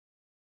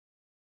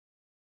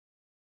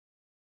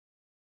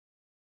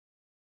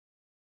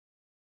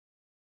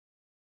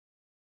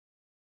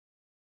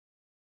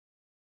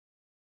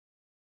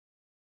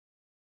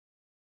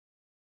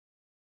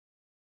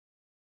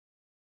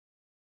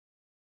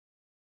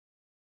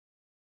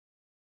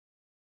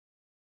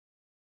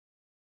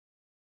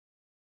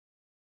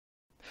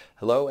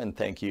Hello, and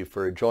thank you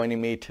for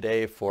joining me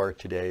today for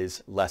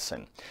today's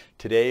lesson.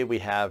 Today we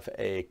have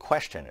a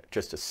question,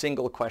 just a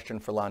single question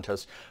for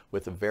Lantos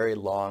with a very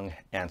long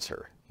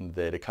answer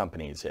that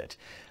accompanies it.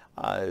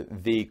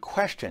 The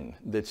question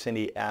that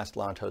Cindy asked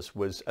Lantos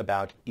was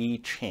about I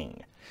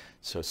Ching.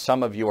 So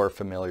some of you are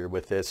familiar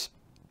with this.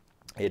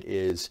 It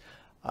is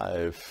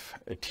a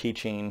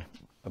teaching,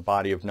 a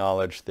body of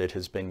knowledge that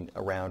has been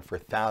around for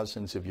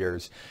thousands of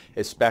years,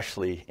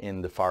 especially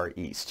in the Far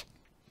East.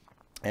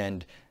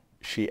 And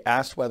she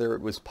asked whether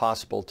it was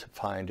possible to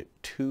find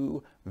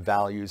two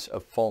values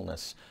of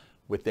fullness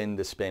within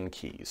the spin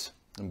keys,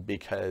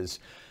 because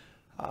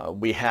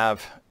we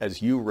have,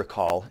 as you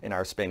recall in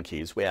our spin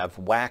keys, we have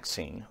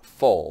waxing,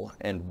 full,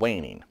 and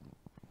waning.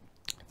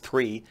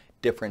 Three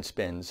different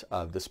spins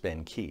of the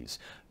spin keys.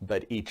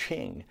 But I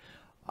Ching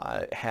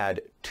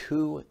had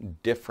two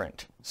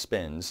different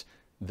spins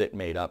that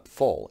made up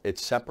full. It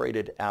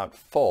separated out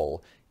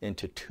full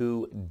into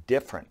two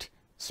different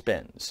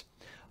spins.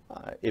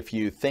 If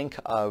you think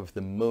of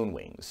the moon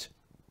wings,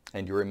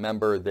 and you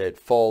remember that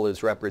full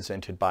is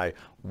represented by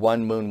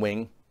one moon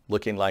wing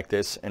looking like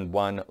this and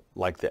one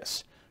like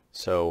this.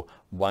 So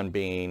one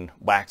being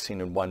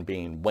waxing and one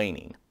being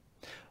waning.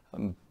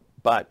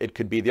 But it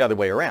could be the other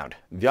way around.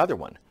 The other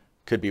one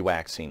could be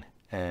waxing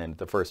and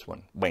the first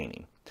one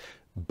waning.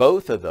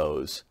 Both of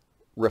those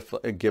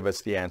give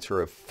us the answer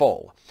of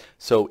full.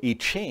 So I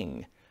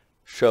Ching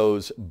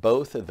shows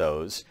both of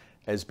those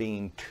as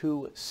being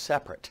two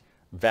separate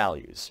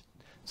values.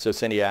 So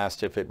Cindy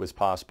asked if it was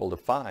possible to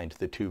find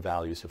the two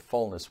values of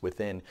fullness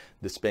within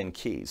the spin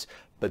keys.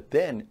 But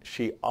then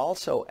she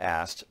also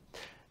asked,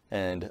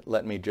 and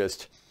let me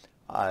just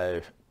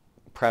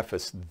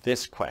preface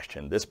this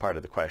question, this part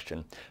of the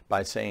question,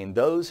 by saying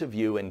those of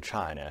you in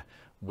China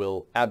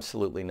will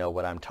absolutely know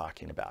what I'm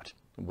talking about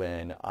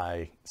when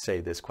I say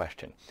this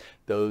question.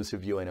 Those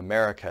of you in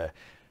America,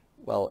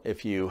 well,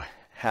 if you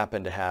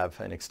happen to have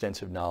an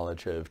extensive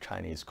knowledge of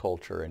Chinese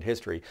culture and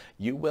history,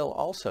 you will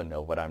also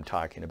know what I'm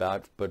talking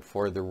about. But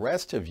for the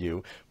rest of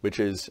you, which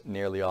is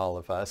nearly all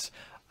of us,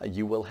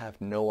 you will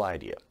have no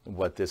idea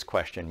what this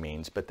question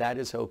means. But that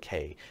is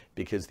okay,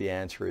 because the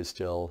answer is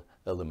still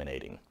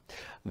illuminating.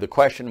 The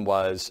question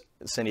was,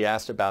 Cindy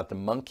asked about the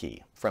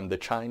monkey from the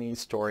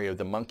Chinese story of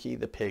the monkey,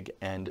 the pig,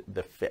 and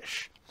the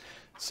fish.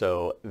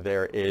 So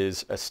there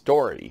is a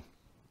story,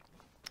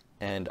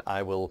 and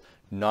I will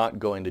not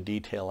go into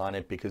detail on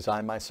it because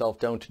I myself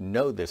don't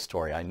know this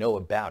story. I know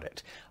about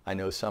it. I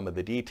know some of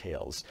the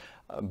details,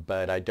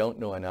 but I don't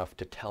know enough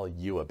to tell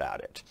you about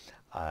it.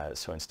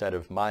 So instead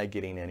of my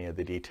getting any of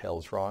the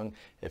details wrong,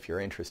 if you're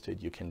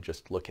interested, you can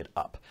just look it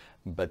up.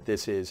 But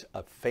this is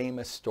a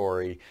famous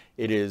story.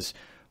 It is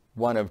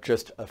one of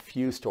just a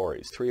few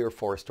stories, 3 or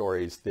 4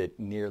 stories that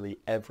nearly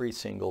every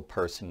single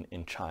person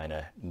in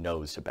China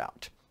knows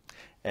about.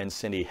 And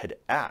Cindy had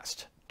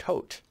asked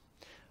Tote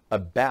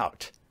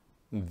about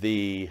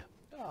this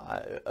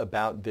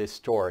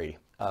story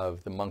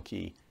of the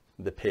monkey,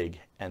 the pig,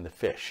 and the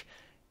fish,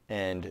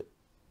 and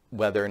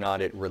whether or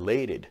not it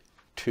related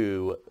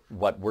to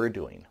what we're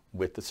doing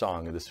with the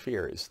Song of the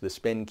Spheres, the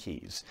spin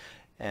keys.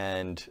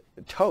 And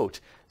Tote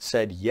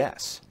said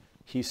yes.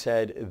 He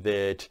said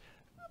that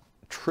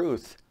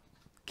truth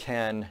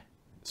can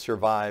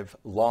survive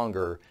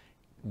longer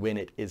when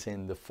it is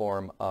in the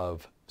form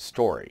of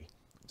story.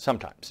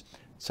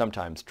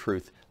 Sometimes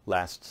truth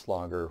lasts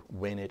longer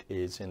when it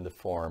is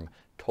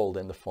told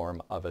in the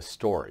form of a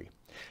story.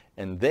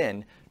 And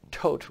then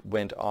Tote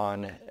went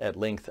on at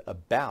length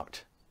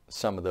about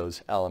some of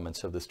those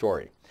elements of the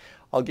story.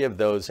 I'll give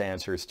those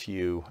answers to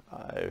you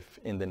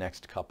in the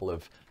next couple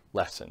of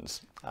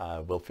lessons.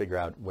 We'll figure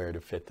out where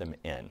to fit them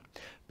in.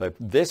 But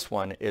this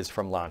one is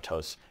from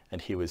Lantos,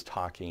 and he was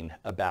talking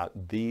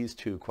about these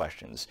two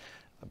questions,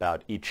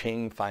 about I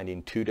Ching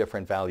finding two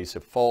different values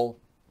of full,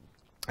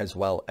 as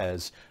well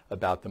as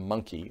about the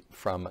monkey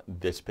from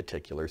this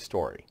particular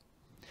story.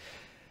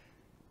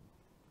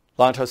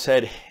 Lantos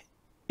said,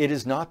 "It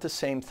is not the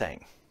same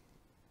thing.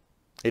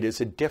 It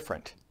is a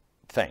different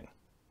thing.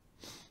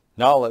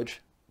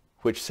 Knowledge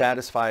which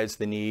satisfies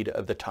the need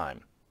of the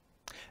time.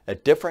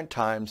 At different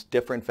times,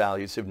 different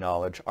values of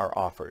knowledge are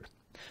offered.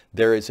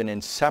 There is an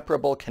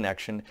inseparable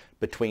connection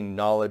between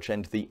knowledge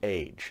and the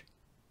age,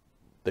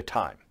 the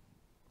time.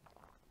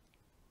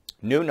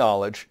 New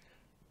knowledge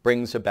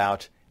brings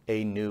about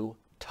a new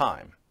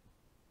time,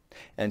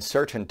 and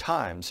certain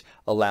times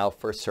allow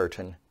for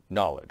certain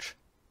knowledge.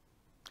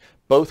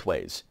 Both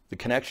ways, the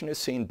connection is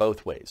seen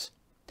both ways.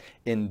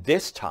 In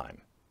this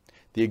time,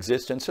 the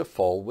existence of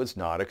full was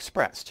not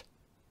expressed.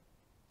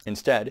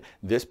 Instead,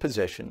 this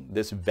position,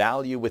 this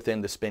value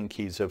within the spin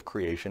keys of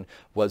creation,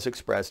 was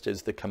expressed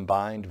as the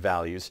combined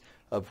values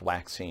of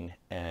waxing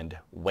and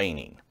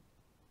waning."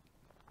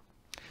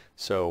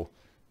 So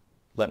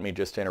let me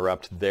just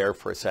interrupt there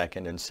for a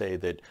second and say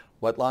that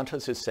what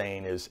Lantos is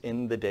saying is,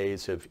 in the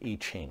days of I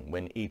Ching,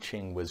 when I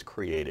Ching was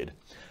created,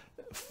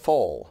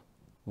 full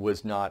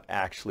was not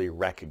actually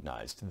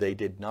recognized. They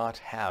did not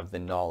have the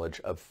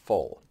knowledge of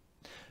full.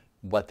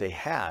 What they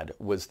had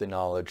was the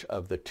knowledge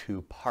of the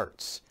two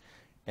parts.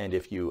 And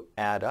if you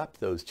add up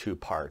those two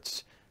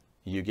parts,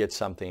 you get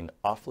something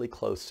awfully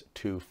close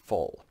to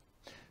full.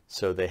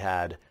 So they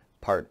had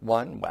part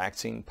 1,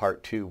 waxing,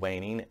 part 2,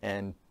 waning,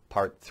 and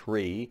part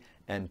 3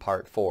 and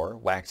part 4,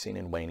 waxing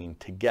and waning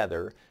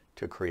together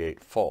to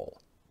create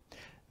full.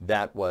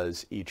 That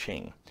was I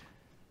Ching.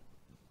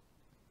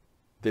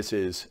 This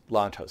is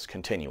Lantos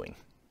continuing.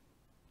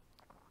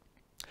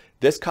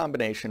 This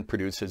combination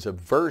produces a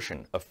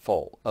version of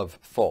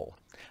full,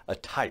 a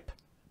type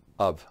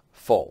of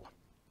full.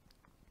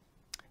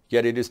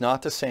 Yet it is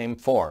not the same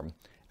form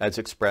as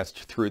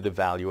expressed through the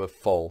value of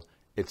full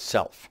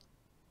itself.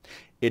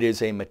 It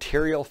is a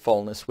material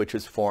fullness which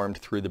is formed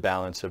through the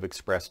balance of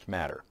expressed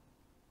matter.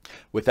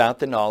 Without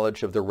the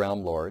knowledge of the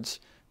realm lords,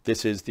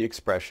 this is the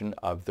expression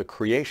of the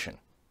creation.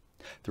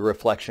 The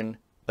reflection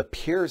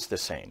appears the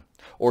same,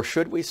 or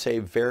should we say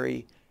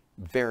very,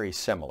 very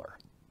similar.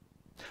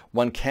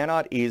 One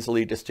cannot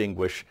easily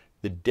distinguish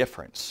the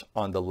difference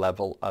on the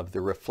level of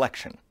the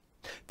reflection.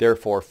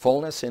 Therefore,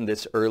 fullness in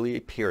this earlier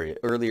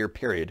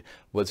period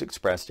was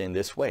expressed in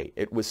this way.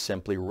 It was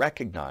simply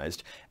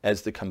recognized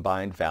as the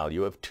combined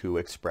value of two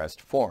expressed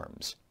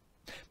forms.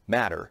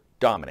 Matter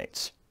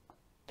dominates.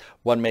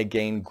 One may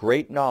gain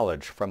great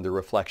knowledge from the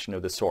reflection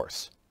of the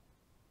source.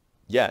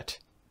 Yet,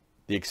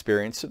 the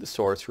experience of the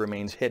source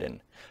remains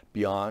hidden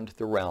beyond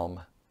the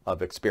realm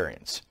of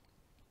experience.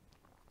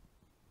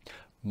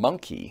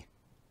 Monkey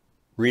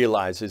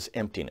realizes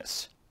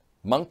emptiness.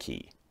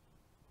 Monkey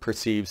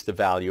perceives the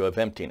value of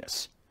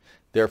emptiness.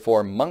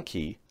 Therefore,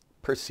 monkey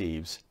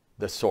perceives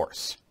the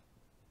source.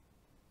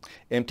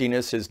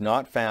 Emptiness is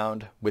not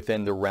found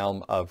within the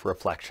realm of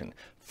reflection.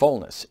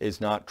 Fullness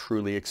is not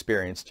truly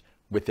experienced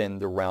within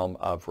the realm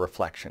of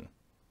reflection.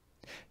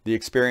 The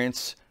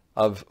experience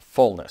of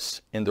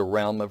fullness in the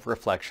realm of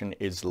reflection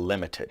is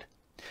limited.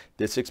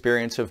 This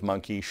experience of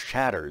monkey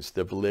shatters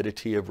the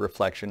validity of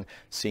reflection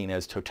seen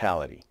as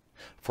totality.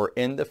 For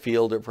in the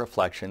field of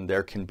reflection,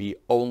 there can be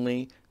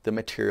only the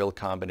material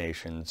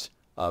combinations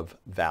of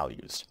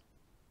values.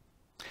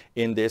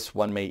 In this,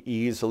 one may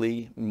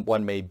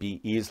be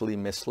easily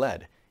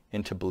misled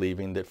into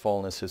believing that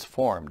fullness is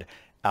formed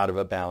out of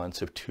a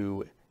balance of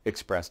two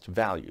expressed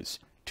values,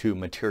 two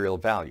material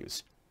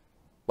values,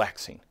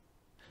 waxing,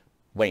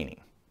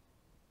 waning.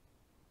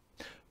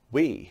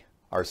 We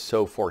are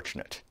so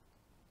fortunate.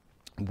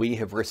 We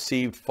have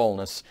received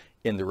fullness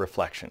in the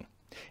reflection.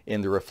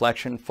 In the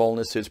reflection,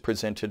 fullness is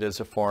presented as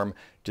a form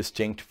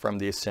distinct from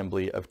the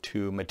assembly of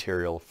two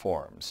material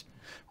forms.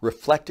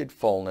 Reflected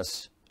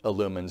fullness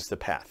illumines the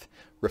path.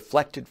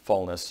 Reflected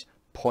fullness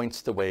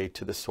points the way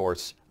to the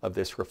source of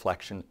this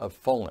reflection of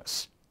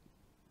fullness.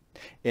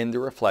 In the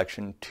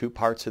reflection, two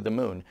parts of the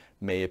moon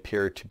may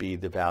appear to be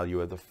the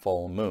value of the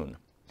full moon.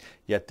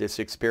 Yet this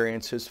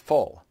experience is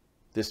full.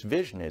 This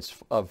vision is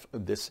of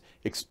this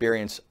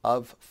experience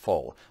of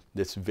full,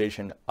 this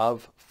vision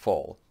of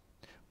full,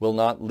 will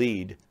not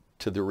lead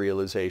to the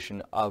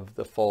realization of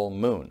the full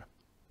moon.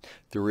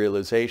 The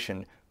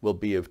realization will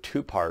be of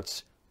two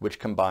parts which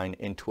combine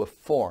into a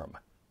form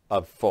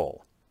of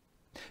full.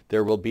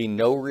 There will be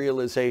no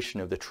realization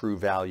of the true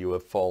value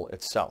of full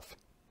itself,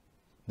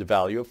 the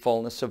value of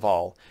fullness of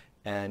all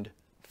and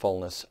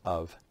fullness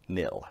of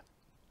nil.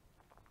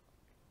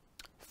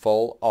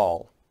 Full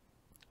all,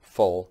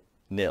 full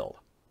nil.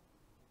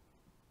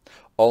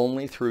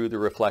 Only through the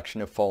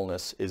reflection of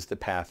fullness is the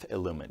path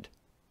illumined.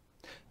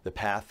 The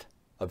path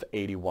of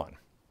 81.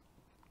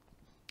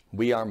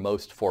 We are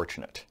most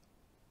fortunate.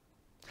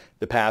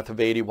 The path of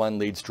 81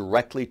 leads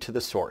directly to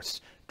the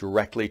source,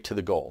 directly to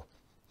the goal.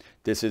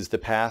 This is the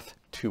path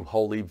to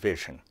holy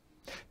vision.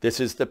 This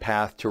is the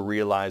path to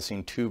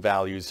realizing two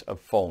values of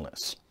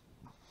fullness.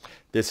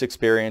 This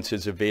experience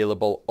is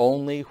available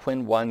only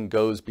when one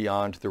goes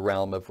beyond the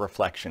realm of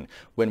reflection,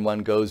 when one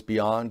goes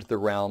beyond the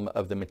realm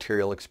of the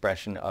material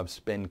expression of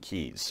spin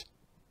keys.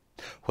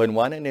 When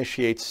one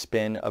initiates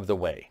spin of the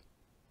way,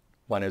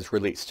 one is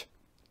released.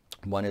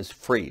 One is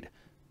freed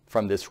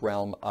from this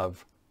realm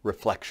of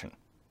reflection.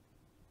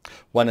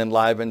 One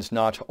enlivens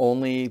not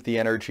only the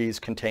energies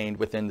contained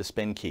within the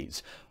spin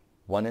keys,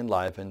 one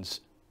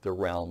enlivens the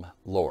realm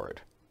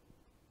Lord,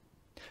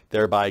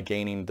 thereby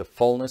gaining the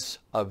fullness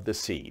of the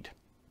seed.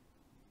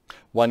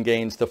 One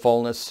gains the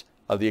fullness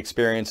of the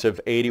experience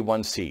of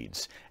 81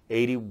 seeds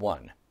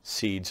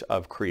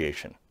of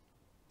creation.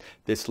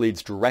 This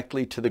leads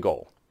directly to the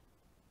goal.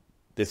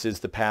 This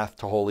is the path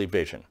to holy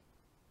vision.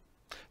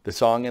 The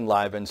song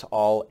enlivens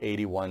all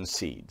 81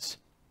 seeds.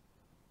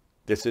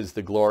 This is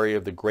the glory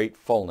of the great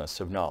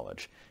fullness of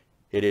knowledge.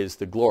 It is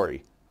the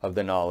glory of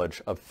the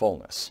knowledge of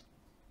fullness.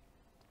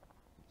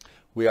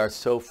 We are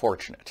so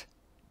fortunate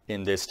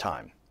in this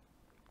time.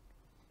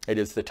 It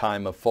is the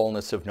time of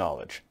fullness of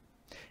knowledge.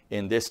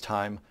 In this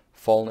time,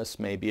 fullness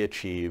may be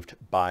achieved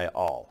by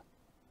all.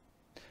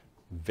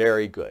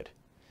 Very good.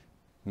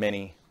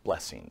 Many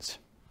blessings.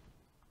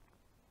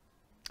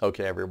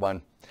 Okay,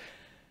 everyone.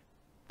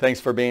 Thanks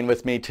for being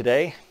with me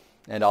today,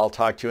 and I'll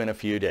talk to you in a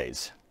few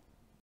days.